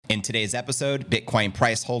In today's episode, Bitcoin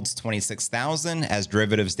price holds 26,000 as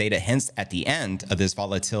derivatives data hints at the end of this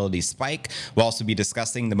volatility spike. We'll also be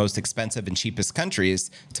discussing the most expensive and cheapest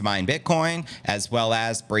countries to mine Bitcoin, as well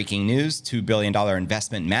as breaking news, $2 billion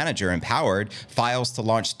investment manager Empowered files to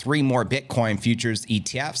launch 3 more Bitcoin futures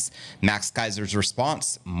ETFs. Max Keiser's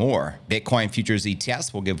response, more. Bitcoin futures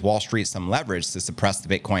ETFs will give Wall Street some leverage to suppress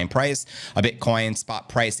the Bitcoin price. A Bitcoin spot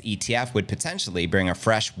price ETF would potentially bring a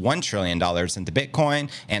fresh $1 trillion into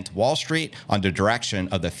Bitcoin and to Wall Street under direction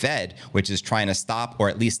of the Fed, which is trying to stop or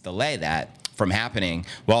at least delay that from happening.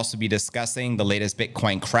 We'll also be discussing the latest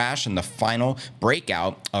Bitcoin crash and the final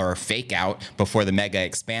breakout or fake out before the mega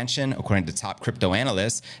expansion, according to top crypto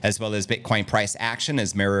analysts, as well as Bitcoin price action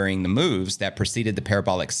is mirroring the moves that preceded the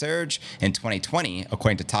parabolic surge in 2020,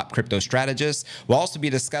 according to top crypto strategists. We'll also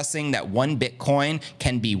be discussing that one Bitcoin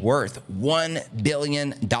can be worth $1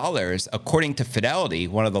 billion, according to Fidelity,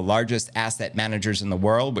 one of the largest asset managers in the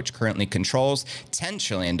world, which currently controls $10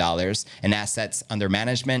 trillion in assets under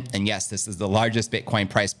management. And yes, this is the largest Bitcoin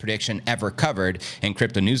price prediction ever covered in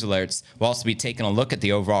Crypto News Alerts. We'll also be taking a look at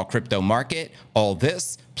the overall crypto market. All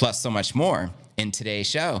this, plus so much more in today's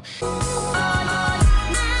show.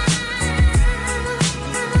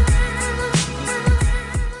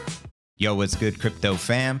 Yo, what's good, crypto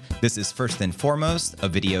fam? This is first and foremost a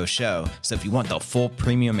video show. So if you want the full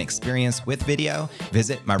premium experience with video,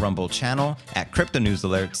 visit my Rumble channel at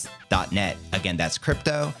cryptonewsalerts.net. Again, that's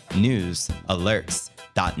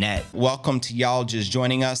cryptonewsalerts.net. Welcome to y'all just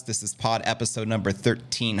joining us. This is pod episode number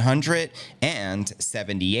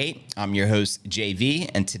 1378. I'm your host,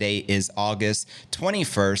 JV, and today is August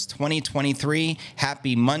 21st, 2023.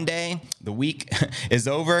 Happy Monday. The week is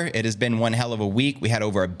over. It has been one hell of a week. We had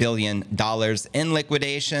over $1 billion in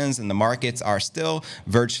liquidations, and the markets are still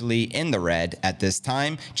virtually in the red at this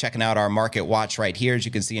time. Checking out our market watch right here. As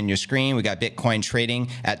you can see on your screen, we got Bitcoin trading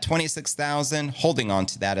at 26,000, holding on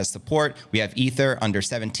to that as support. We have Ether under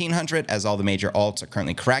 1,700 as all the major alts are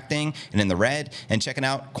currently correcting and in the red. And checking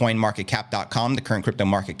out coinmarketcap.com, the current crypto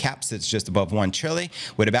market cap sits just above 1 trillion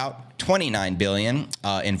with about 29 billion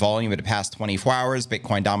in volume over the past 24 hours.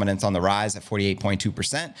 Bitcoin dominance on the rise at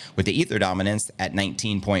 48.2%, with the Ether dominance at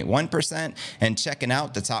 19.1%. And checking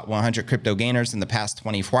out the top 100 crypto gainers in the past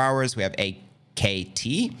 24 hours, we have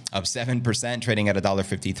KT up 7%, trading at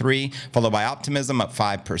 $1.53, followed by Optimism up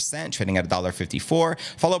 5%, trading at $1.54,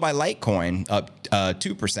 followed by Litecoin up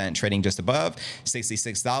 2%, trading just above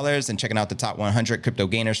 $66. And checking out the top 100 crypto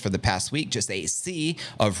gainers for the past week, just a sea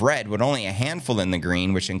of red with only a handful in the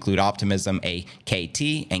green, which include Optimism,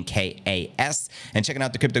 AKT, and KAS. And checking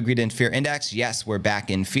out the Crypto Greed and Fear Index, yes, we're back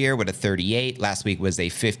in fear with a 38. Last week was a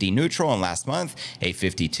 50 neutral, and last month a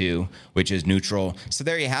 52, which is neutral. So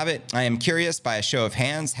there you have it. I am curious, by a show of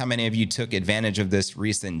hands, how many of you took advantage of this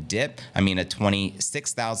recent dip? I mean, a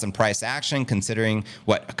 26,000 price action, considering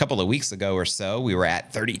what, a couple of weeks ago or so, we were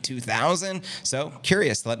at 32,000. So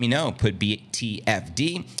curious, let me know. Put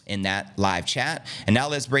BTFD in that live chat. And now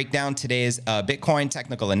let's break down today's Bitcoin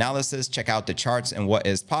technical analysis. Check out the charts and what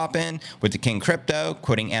is popping with the King Crypto.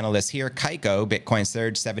 Quoting analyst here, Kaiko, Bitcoin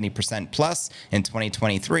surged 70% plus in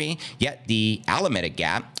 2023, yet the Alameda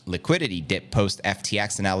Gap liquidity dip post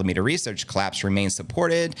FTX and Alameda Research collapse remains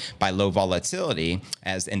supported by low volatility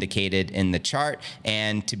as indicated in the chart.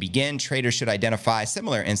 And to begin, traders should identify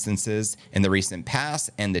similar instances in the recent past,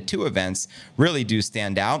 and the two events really do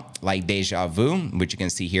stand out like deja vu, which you can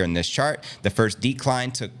see here in this chart. The first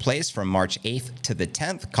decline took place from March 8th to the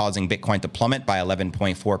 10th, causing Bitcoin to plummet by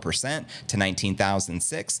 11.4% to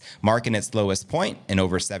 19,006, marking its lowest point in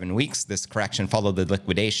over 7 weeks. This correction followed the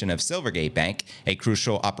liquidation of Silvergate Bank, a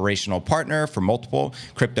crucial operational partner for multiple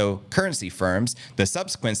cryptocurrency firms. The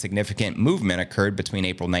subsequent significant movement occurred between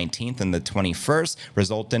April 19th and the 21st,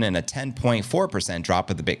 resulting in a 10.4% drop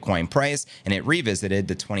of the Bitcoin price, and it revisited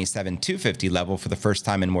the 27,250 level for the first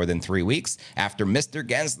time in more than 3 weeks after Mr.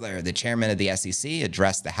 Gensler, the chairman of the SEC,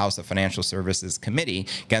 addressed the House of Financial Services Committee.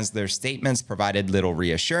 Gensler's statements provided little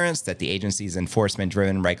reassurance that the agency's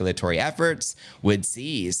enforcement-driven regulatory efforts would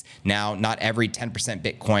cease. Now, not every 10%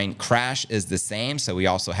 Bitcoin crash is the same, so we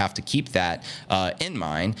also have to keep that in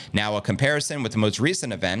mind. Now, a comparison with the most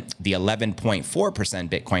recent event, the 11.4%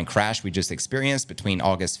 Bitcoin crash we just experienced between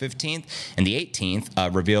August 15th and the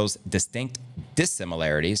 18th, reveals distinct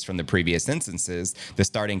dissimilarities from the previous instances. The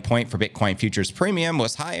starting point for Bitcoin futures premium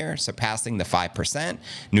was higher, surpassing the 5%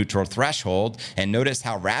 neutral threshold. And notice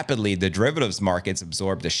how rapidly the derivatives markets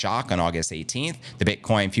absorbed the shock on August 18th. The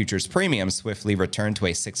Bitcoin futures premium swiftly returned to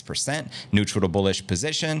a 6% neutral to bullish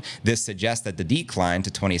position. This suggests that the decline to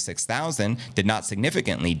 26,000 did not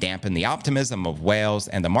significantly dampen the optimism of whales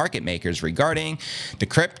and the market makers regarding the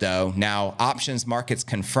crypto. Now, options markets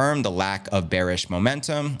confirm the lack of bearish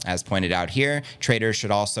momentum. As pointed out here, traders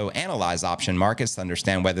should also analyze option markets to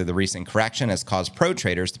understand whether the recent correction has caused pro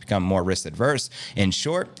traders to become more risk adverse. In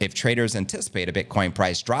short, if traders anticipate a Bitcoin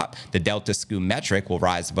price drop, the delta skew metric will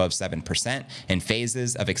rise above 7%, and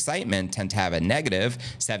phases of excitement tend to have a negative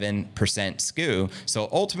 7% skew. So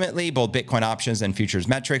ultimately, both Bitcoin options and futures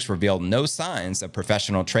metrics reveal no signs of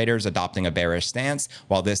professional traders adopting a bearish stance.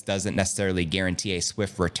 While this doesn't necessarily guarantee a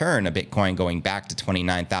swift return of Bitcoin going back to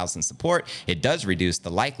 29,000 support, it does reduce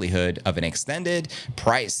the likelihood of an extended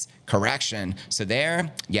price correction. So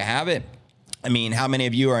there you have it. I mean, how many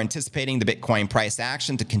of you are anticipating the Bitcoin price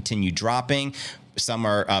action to continue dropping? Some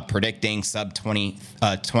are predicting sub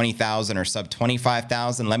 20,000 or sub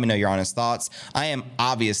 25,000. Let me know your honest thoughts. I am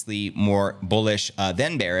obviously more bullish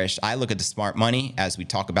than bearish. I look at the smart money, as we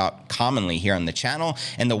talk about commonly here on the channel,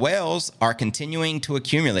 and the whales are continuing to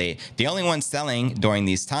accumulate. The only ones selling during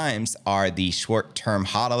these times are the short-term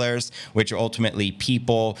hodlers, which are ultimately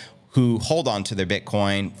people who hold on to their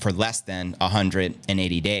Bitcoin for less than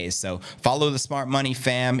 180 days. So follow the smart money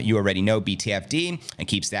fam. You already know BTFD, and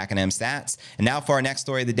keep stacking them stats. And now for our next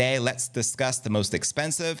story of the day, let's discuss the most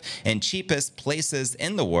expensive and cheapest places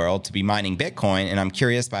in the world to be mining Bitcoin. And I'm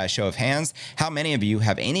curious, by a show of hands, how many of you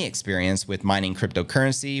have any experience with mining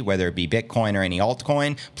cryptocurrency, whether it be Bitcoin or any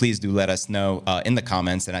altcoin? Please do let us know in the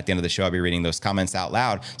comments. And at the end of the show, I'll be reading those comments out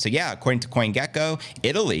loud. So yeah, according to CoinGecko,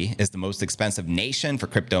 Italy is the most expensive nation for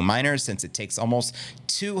crypto mining, since it takes almost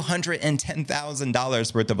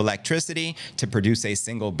 $210,000 worth of electricity to produce a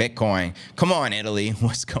single Bitcoin. Come on, Italy,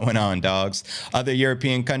 what's going on, dogs? Other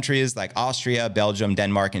European countries like Austria, Belgium,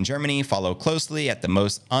 Denmark, and Germany follow closely at the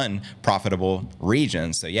most unprofitable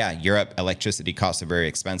regions. So yeah, Europe electricity costs are very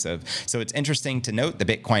expensive. So it's interesting to note that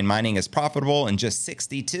Bitcoin mining is profitable in just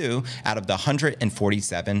 62 out of the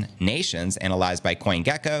 147 nations analyzed by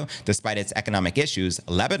CoinGecko. Despite its economic issues,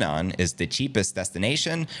 Lebanon is the cheapest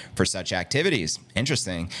destination for such activities.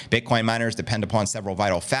 Interesting. Bitcoin miners depend upon several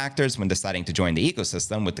vital factors when deciding to join the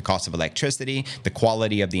ecosystem, with the cost of electricity, the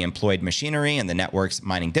quality of the employed machinery, and the network's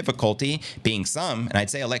mining difficulty being some. And I'd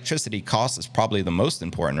say electricity cost is probably the most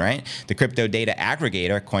important, right? The crypto data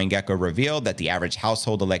aggregator CoinGecko revealed that the average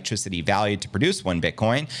household electricity value to produce one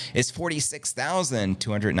Bitcoin is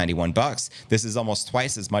 $46,291. This is almost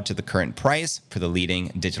twice as much of the current price for the leading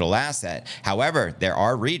digital asset. However, there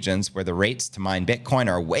are regions where the rates to mine Bitcoin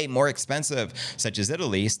are way more expensive, such as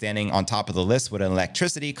Italy, standing on top of the list with an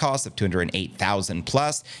electricity cost of $208,000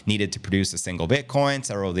 plus needed to produce a single Bitcoin.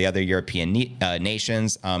 Several of the other European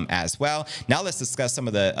nations as well. Now let's discuss some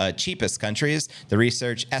of the cheapest countries. The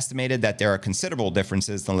research estimated that there are considerable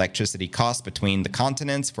differences in electricity costs between the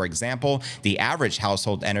continents. For example, the average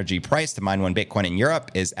household energy price to mine one Bitcoin in Europe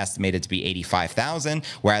is estimated to be $85,000,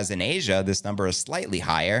 whereas in Asia, this number is slightly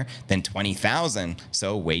higher than $20,000,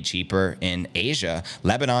 so way cheaper in Asia.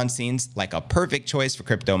 Lebanon seems like a perfect choice for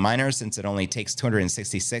crypto miners, since it only takes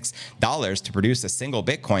 $266 to produce a single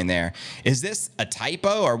Bitcoin there. Is this a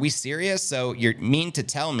typo? Are we serious? So you mean to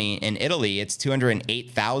tell me in Italy it's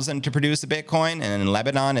 $208,000 to produce a Bitcoin, and in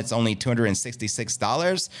Lebanon it's only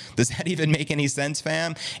 $266? Does that even make any sense,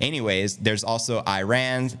 fam? Anyways, there's also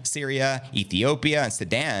Iran, Syria, Ethiopia, and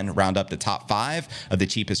Sudan round up the top 5 of the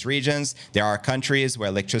cheapest regions. There are countries where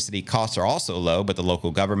electricity costs are also low, but the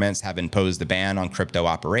local governments have imposed a ban on crypto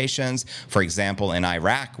operations. For example, in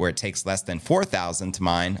Iraq, where it takes less than $4,000 to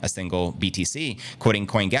mine a single BTC. Quoting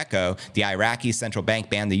CoinGecko, the Iraqi central bank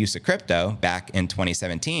banned the use of crypto back in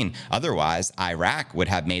 2017. Otherwise, Iraq would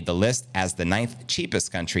have made the list as the 9th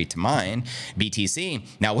cheapest country to mine BTC.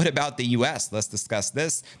 Now, what about the US? Let's discuss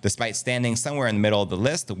this. Despite standing somewhere in the middle of the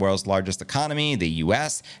list, the world's largest economy, the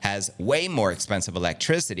US, has way more expensive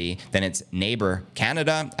electricity than its neighbor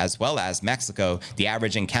Canada, as well as Mexico. The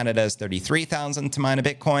average in Canada is $33,000 to mine a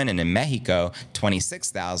Bitcoin, and in Mexico,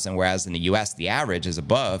 $26,000, whereas in the US, the average is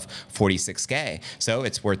above $46K. So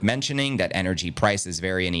it's worth mentioning that energy prices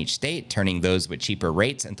vary in each state, turning those with cheaper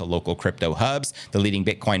rates into local crypto hubs. The leading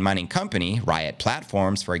Bitcoin mining company, Riot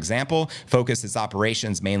Platforms, for example, focuses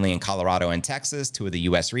operations mainly in Colorado and Texas, 2 of the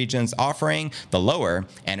US regions offering the lower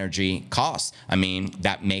energy costs. I mean,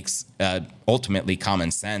 that makes ultimately common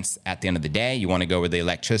sense. At the end of the day, you want to go where the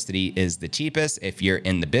electricity is the cheapest if you're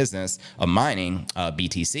in the business of mining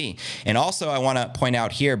BTC. And also, I want to point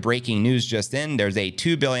out here, breaking news just in, there's a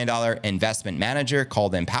 $2 billion investment manager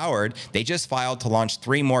called Empowered. They just filed to launch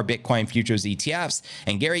 3 more Bitcoin futures ETFs.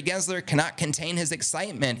 And Gary Gensler cannot contain his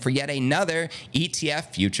excitement for yet another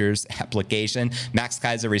ETF futures application. Max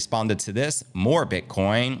Keiser responded to this. More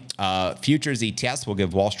Bitcoin futures ETFs will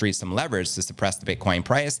give Wall Street some leverage to suppress the Bitcoin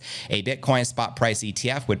price. A Bitcoin spot price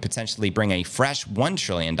ETF would potentially bring a fresh $1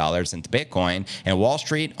 trillion into Bitcoin, and Wall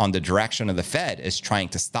Street, on the direction of the Fed, is trying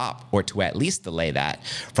to stop or to at least delay that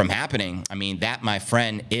from happening. I mean, that, my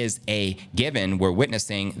friend, is a given. We're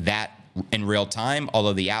witnessing that in real time,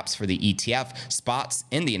 although the apps for the ETF spots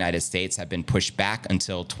in the United States have been pushed back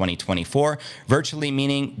until 2024, virtually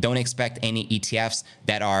meaning don't expect any ETFs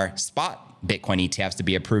that are spot Bitcoin ETFs to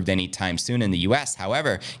be approved anytime soon in the US.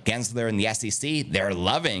 However, Gensler and the SEC, they're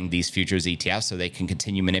loving these futures ETFs so they can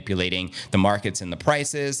continue manipulating the markets and the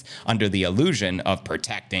prices under the illusion of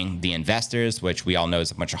protecting the investors, which we all know is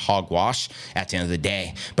a bunch of hogwash at the end of the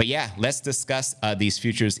day. But yeah, let's discuss these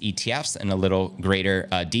futures ETFs in a little greater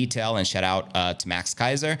detail, and shout out to Max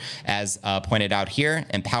Keiser. As pointed out here,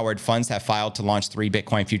 Empowered Funds have filed to launch 3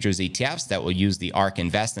 Bitcoin futures ETFs that will use the ARK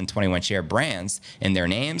Invest and 21 Share brands in their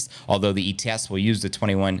names. Although the ETFs will use the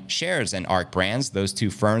 21 Shares and ARK brands, those 2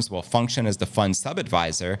 firms will function as the fund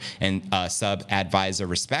sub-advisor and sub-advisor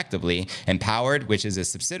respectively. Empowered, which is a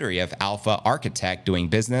subsidiary of Alpha Architect doing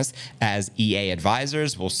business as EA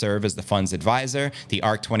Advisors, will serve as the fund's advisor. The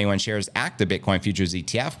ARK 21 Shares active Bitcoin futures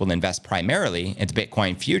ETF will invest primarily into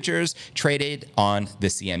Bitcoin futures traded on the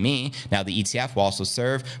CME. Now, the ETF will also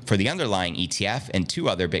serve for the underlying ETF and 2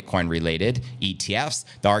 other Bitcoin-related ETFs.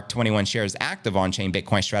 The ARK 21 Shares active on-chain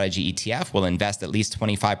Bitcoin strategy ETF will invest at least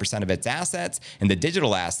 25% of its assets in the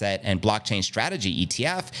digital asset and blockchain strategy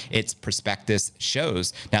ETF, its prospectus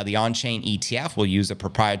shows. Now, the on-chain ETF will use a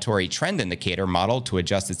proprietary trend indicator model to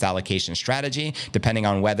adjust its allocation strategy depending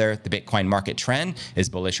on whether the Bitcoin market trend is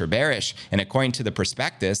bullish or bearish. And according to the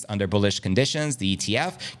prospectus, under bullish conditions, the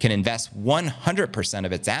ETF can invest 100%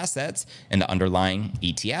 of its assets in the underlying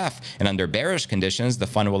ETF. And under bearish conditions, the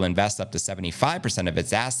fund will invest up to 75% of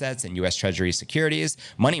its assets in U.S. Treasury securities,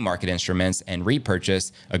 money market instruments, and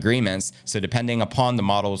repurchase agreements. So depending upon the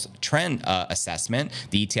model's trend assessment,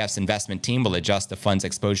 the ETF's investment team will adjust the fund's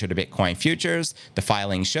exposure to Bitcoin futures. The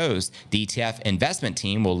filing shows the ETF investment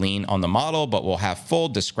team will lean on the model, but will have full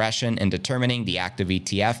discretion in determining the active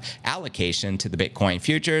ETF allocation to the Bitcoin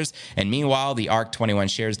futures. And meanwhile, the ARK 21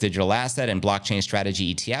 Shares digital asset and blockchain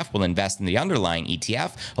strategy ETF will invest in the underlying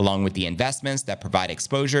ETF, along with the investments that provide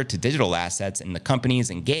exposure to digital assets in the companies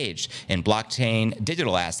engaged in blockchain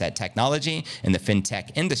digital asset technology in the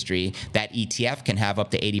fintech industry. That ETF can have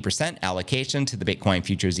up to 80% allocation to the Bitcoin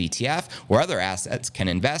futures ETF, where other assets can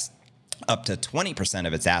invest up to 20%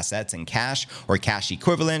 of its assets in cash or cash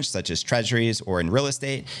equivalents, such as treasuries or in real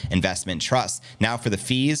estate investment trusts. Now, for the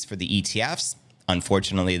fees for the ETFs,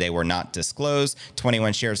 unfortunately, they were not disclosed.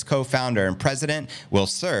 21 Shares co-founder and president will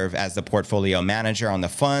serve as the portfolio manager on the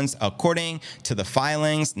funds, according to the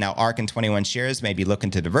filings. Now, ARK and 21 Shares may be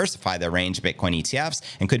looking to diversify their range of Bitcoin ETFs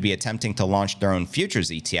and could be attempting to launch their own futures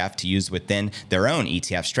ETF to use within their own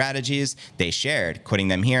ETF strategies. They shared, quoting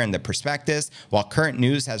them here in the prospectus, while current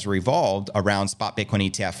news has revolved around spot Bitcoin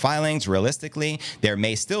ETF filings, realistically, there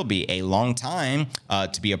may still be a long time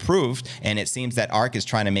to be approved, and it seems that ARK is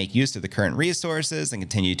trying to make use of the current resources and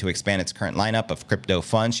continue to expand its current lineup of crypto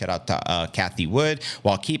funds. Shout out to Kathy Wood,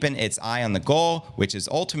 while keeping its eye on the goal, which is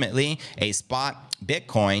ultimately a spot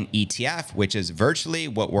Bitcoin ETF, which is virtually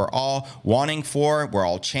what we're all wanting for. We're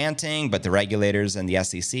all chanting, but the regulators and the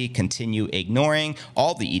SEC continue ignoring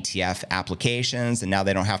all the ETF applications, and now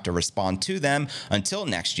they don't have to respond to them until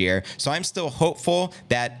next year. So I'm still hopeful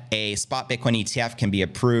that a spot Bitcoin ETF can be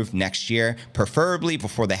approved next year, preferably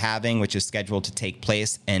before the halving, which is scheduled to take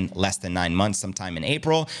place in less than 9 months, sometime in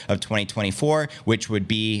April of 2024, which would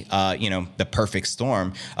be, the perfect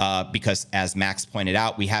storm, because as Max pointed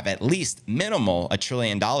out, we have at least minimal $1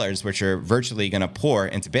 trillion, which are virtually going to pour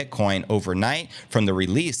into Bitcoin overnight from the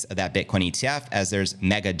release of that Bitcoin ETF, as there's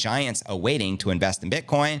mega giants awaiting to invest in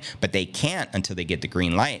Bitcoin, but they can't until they get the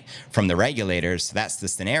green light from the regulators. So that's the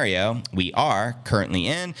scenario we are currently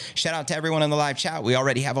in. Shout out to everyone in the live chat. We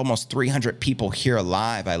already have almost 300 people here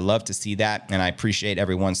live. I love to see that, and I appreciate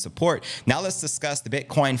everyone's support. Now let's discuss the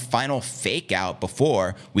Bitcoin final fake out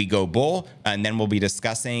before we go bull, and then we'll be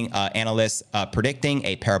discussing analysts predicting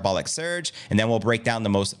a parabolic surge, and then we'll break down the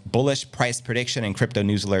most bullish price prediction in crypto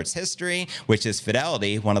news alerts history, which is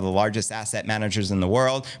Fidelity, one of the largest asset managers in the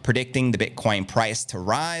world, predicting the Bitcoin price to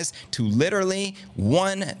rise to literally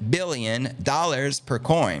 $1 billion per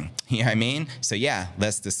coin. You know what I mean? So yeah,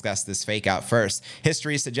 let's discuss this fake out first.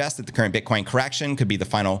 History suggests that the current Bitcoin correction could be the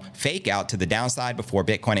final fake out to the downside before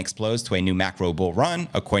Bitcoin explodes to a new macro bull run,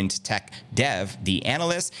 according to Tech Dev, the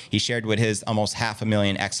analyst. He shared with his almost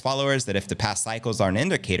 500,000 ex-followers that if the past cycles are an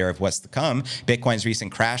indicator of what's to come, Bitcoin's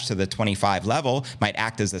recent crash to the 25 level might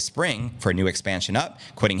act as a spring for a new expansion up.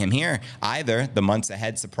 Quoting him here, either the months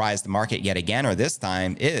ahead surprise the market yet again, or this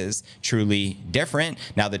time is truly different.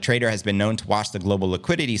 Now, the trader has been known to watch the global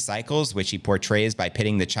liquidity cycles, which he portrays by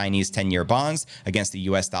pitting the Chinese 10-year bonds against the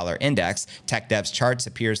US dollar index. TechDev's charts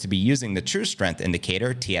appears to be using the true strength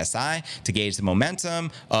indicator, TSI, to gauge the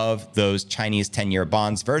momentum of those Chinese 10-year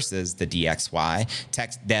bonds versus the DXY.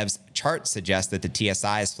 TechDev's chart suggests that the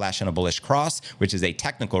TSI is flashing a bullish cross, which is a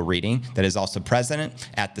technical reading that is also present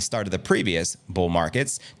at the start of the previous bull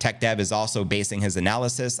markets. TechDev is also basing his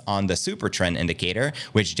analysis on the super trend indicator,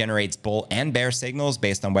 which generates bull and bear signals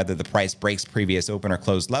based on whether the price breaks previous open or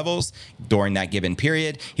closed levels during that given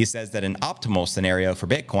period. He says that an optimal scenario for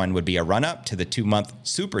Bitcoin would be a run-up to the 2-month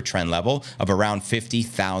super trend level of around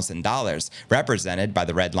 $50,000, represented by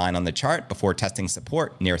the red line on the chart, before testing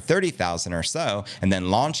support near $30,000 or so, and then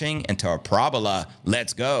launching into a parabola.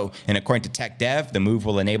 Let's go. And according to TechDev, the move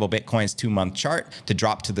will enable Bitcoin's 2-month chart to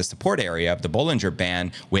drop to the support area of the Bollinger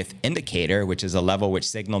Band with indicator, which is a level which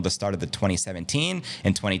signaled the start of the 2017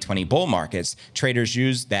 and 2020 bull markets. Traders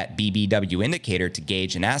use that BBW indicator to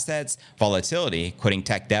gauge an asset's volatility. Quoting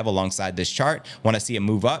TechDev alongside this chart, want to see a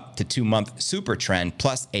move up to 2-month super trend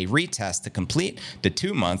plus a retest to complete the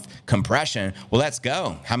 2-month compression. Well, let's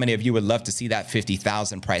go. How many of you would love to see that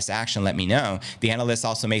 50,000 price action? Let me know. The analyst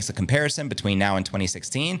also makes a comparison between now and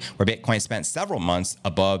 2016, where Bitcoin spent several months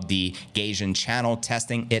above the Gaussian channel,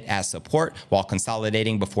 testing it as support while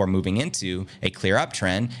consolidating before moving into a clear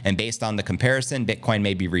uptrend. And based on the comparison, Bitcoin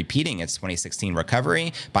may be repeating its 2016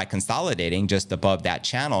 recovery by consolidating just above that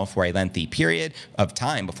channel for a lengthy period of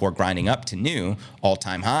time before grinding up to new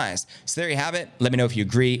all-time highs. So there you have it. Let me know if you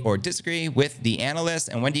agree or disagree with the analyst,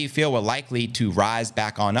 and when do you feel we're likely to rise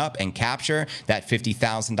back on up and capture that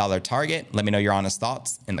 $50,000 target? Let me know your honest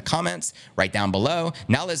thoughts in the comments right down below.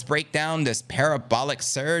 Now let's break down this parabolic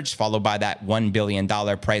surge followed by that $1 billion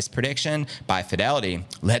price prediction by Fidelity.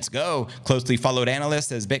 Let's go. Closely followed analyst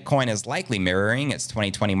says Bitcoin is likely mirroring its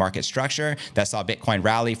 2020 market structure that saw Bitcoin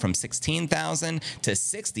rally from 16,000 to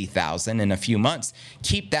 60,000 in a few months.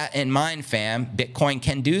 Keep that in mind, fam. Bitcoin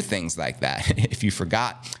can do things like that. If you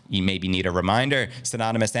forgot, you maybe need a reminder.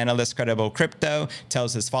 Synonymous analyst Credible Crypto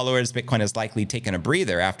tells his followers Bitcoin has likely taken a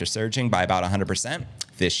breather after surging by about 100%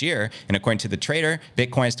 this year. And according to the trader,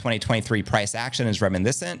 Bitcoin's 2023 price action is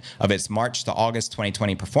reminiscent of its March to August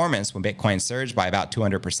 2020 performance, when Bitcoin surged by about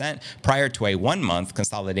 200% prior to a 1-month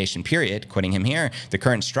consolidation period. Quoting him here, the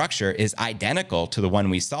current structure is identical to the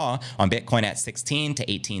one we saw on Bitcoin at 16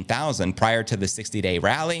 to 18,000 prior to the 60-day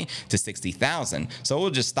rally to 60,000. So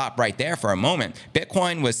we'll just stop right there for a moment.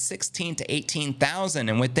 Bitcoin was 16 to 18,000,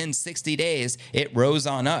 and within 60 days, it rose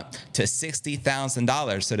on up to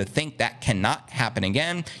 $60,000. So to think that cannot happen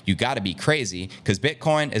again, you got to be crazy, because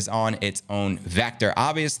Bitcoin is on its own vector,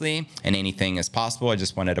 obviously, and anything is possible. I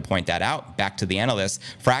just wanted to point that out. Back to the analyst.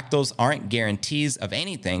 Fractals aren't guarantees of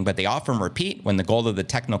anything, but they often repeat when the goal of the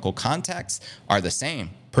technical contexts are the same.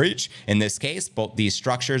 Preach. In this case, both these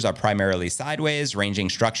structures are primarily sideways, ranging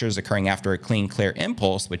structures occurring after a clean, clear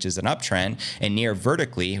impulse, which is an uptrend, and near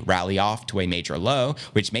vertically rally off to a major low,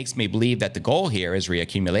 which makes me believe that the goal here is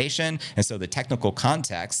reaccumulation, and so the technical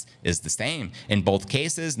context is the same. In both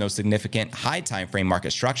cases, no significant high time frame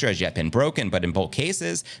market structure has yet been broken, but in both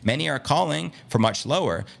cases, many are calling for much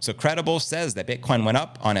lower. So Credible says that Bitcoin went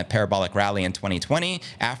up on a parabolic rally in 2020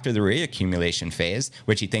 after the reaccumulation phase,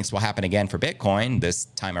 which he thinks will happen again for Bitcoin this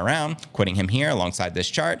time around. Quoting him here alongside this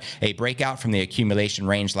chart, a breakout from the accumulation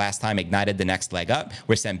range last time ignited the next leg up,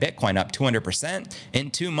 which sent Bitcoin up 200%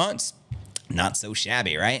 in 2 months. Not so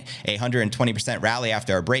shabby, right? A 120% rally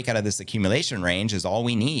after a break out of this accumulation range is all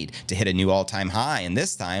we need to hit a new all-time high. And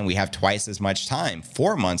this time we have twice as much time,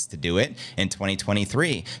 4 months to do it in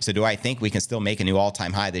 2023. So do I think we can still make a new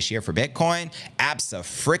all-time high this year for Bitcoin?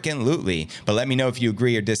 Abso-frickin-lutely. But let me know if you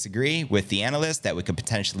agree or disagree with the analyst that we could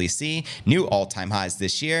potentially see new all-time highs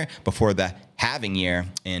this year before the halving year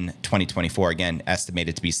in 2024. Again,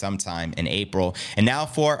 estimated to be sometime in April. And now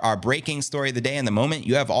for our breaking story of the day and the moment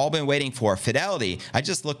you have all been waiting for. Fidelity. I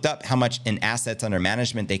just looked up how much in assets under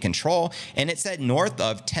management they control, and it said north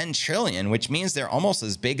of 10 trillion, which means they're almost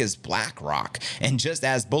as big as BlackRock and just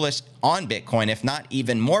as bullish on Bitcoin, if not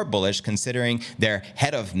even more bullish, considering their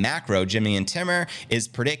head of macro, Jimmy and Timmer, is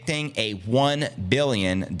predicting a $1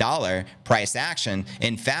 billion price action.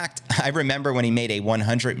 In fact, I remember when he made a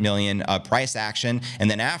 100 million price action, and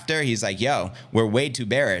then after he's like, yo, we're way too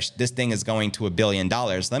bearish. This thing is going to $1 billion.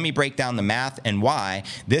 Let me break down the math and why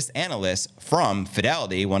this analyst from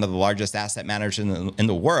Fidelity, one of the largest asset managers in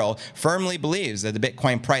the world, firmly believes that the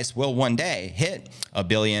Bitcoin price will one day hit $1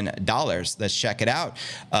 billion. Let's check it out.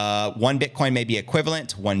 One Bitcoin may be equivalent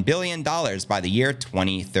to $1 billion by the year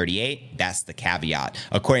 2038. That's the caveat.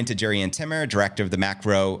 According to Jerry and Timmer, director of the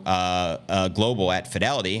macro global at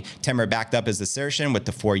Fidelity, Timmer backed up his assertion with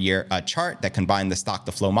the 4-year chart that combined the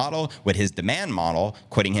stock-to-flow model with his demand model.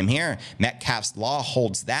 Quoting him here, Metcalfe's law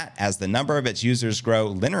holds that as the number of its users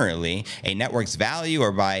grow linearly, a network's value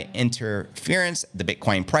or by interference, the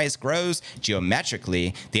Bitcoin price grows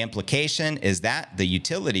geometrically. The implication is that the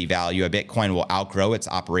utility value of Bitcoin will outgrow its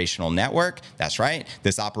operational network. That's right.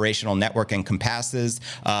 This operational network encompasses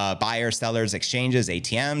buyers, sellers, exchanges,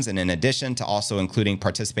 ATMs, and in addition to also including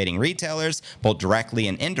participating retailers, both directly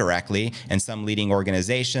and indirectly, and some leading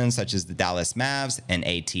organizations such as the Dallas Mavs and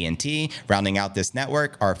AT&T. Rounding out this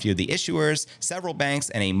network are a few of the issuers, several banks,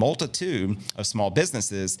 and a multitude of small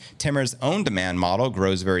businesses. Timmer's own demand model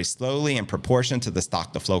grows very slowly in proportion to the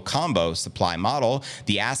stock-to-flow combo supply model.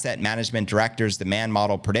 The asset management director's demand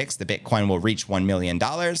model predicts the Bitcoin will reach $1 million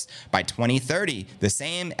by 2030, the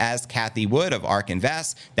same as Kathy Wood of ARK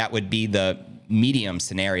Invest. That would be the medium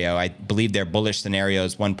scenario. I believe their bullish scenario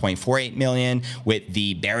is 1.48 million, with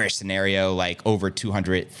the bearish scenario like over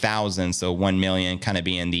 200,000, so 1 million kind of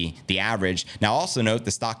being the average. Now also note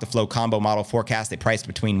the stock to flow combo model forecast a price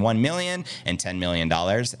between 1 million and $10 million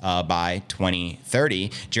by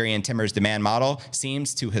 2030. Jerry and Timmer's demand model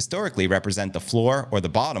seems to historically represent the floor or the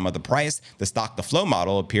bottom of the price. The stock to flow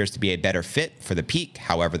model appears to be a better fit for the peak.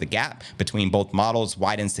 However, the gap between both models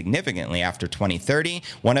widens significantly after 2030.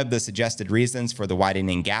 One of the suggested reasons for the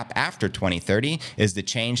widening gap after 2030 is the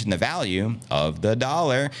change in the value of the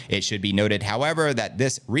dollar. It should be noted, however, that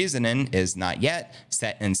this reasoning is not yet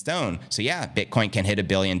set in stone. So yeah, Bitcoin can hit $1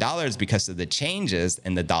 billion because of the changes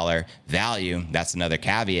in the dollar value. That's another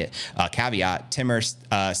caveat. Timmer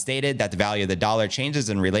stated that the value of the dollar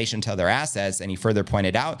changes in relation to other assets, and he further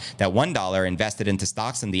pointed out that $1 invested into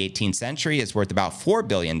stocks in the 18th century is worth about $4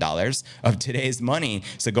 billion of today's money.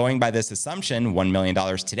 So going by this assumption, $1 million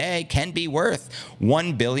today can be worth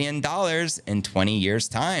 $1 billion in 20 years'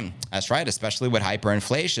 time. That's right, especially with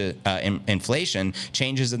hyperinflation. Inflation,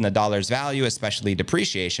 changes in the dollar's value, especially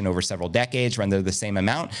depreciation over several decades, render the same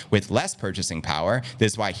amount with less purchasing power.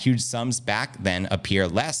 This is why huge sums back then appear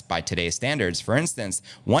less by today's standards. For instance,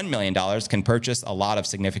 $1 million can purchase a lot of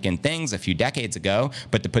significant things a few decades ago,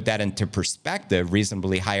 but to put that into perspective,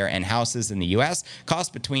 reasonably higher end houses in the US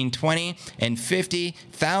cost between $20,000 and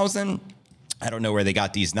 $50,000. I don't know where they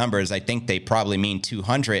got these numbers. I think they probably mean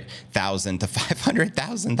 $200,000 to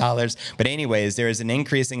 $500,000. But anyways, there is an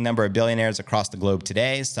increasing number of billionaires across the globe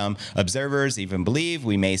today. Some observers even believe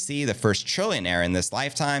we may see the first trillionaire in this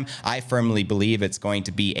lifetime. I firmly believe it's going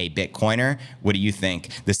to be a Bitcoiner. What do you think?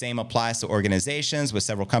 The same applies to organizations, with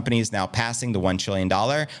several companies now passing the $1 trillion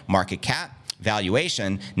market cap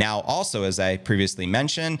valuation. Now, also, as I previously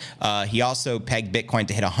mentioned, he also pegged Bitcoin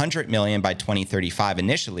to hit 100 million by 2035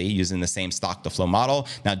 initially, using the same stock to flow model.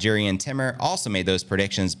 Now, Jerry and Timmer also made those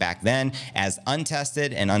predictions back then. As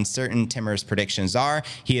untested and uncertain Timmer's predictions are,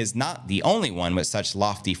 he is not the only one with such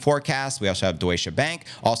lofty forecasts. We also have Deutsche Bank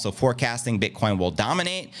also forecasting Bitcoin will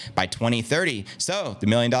dominate by 2030. So the $1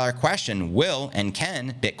 million question, will and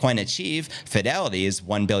can Bitcoin achieve Fidelity's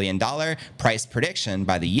 $1 billion price prediction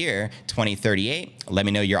by the year 2038? Let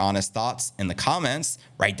me know your honest thoughts in the comments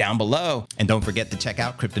right down below. And don't forget to check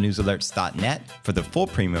out cryptonewsalerts.net for the full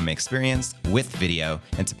premium experience with video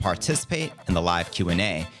and to participate in the live Q&A.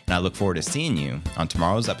 And I look forward to seeing you on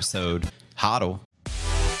tomorrow's episode. Hodl.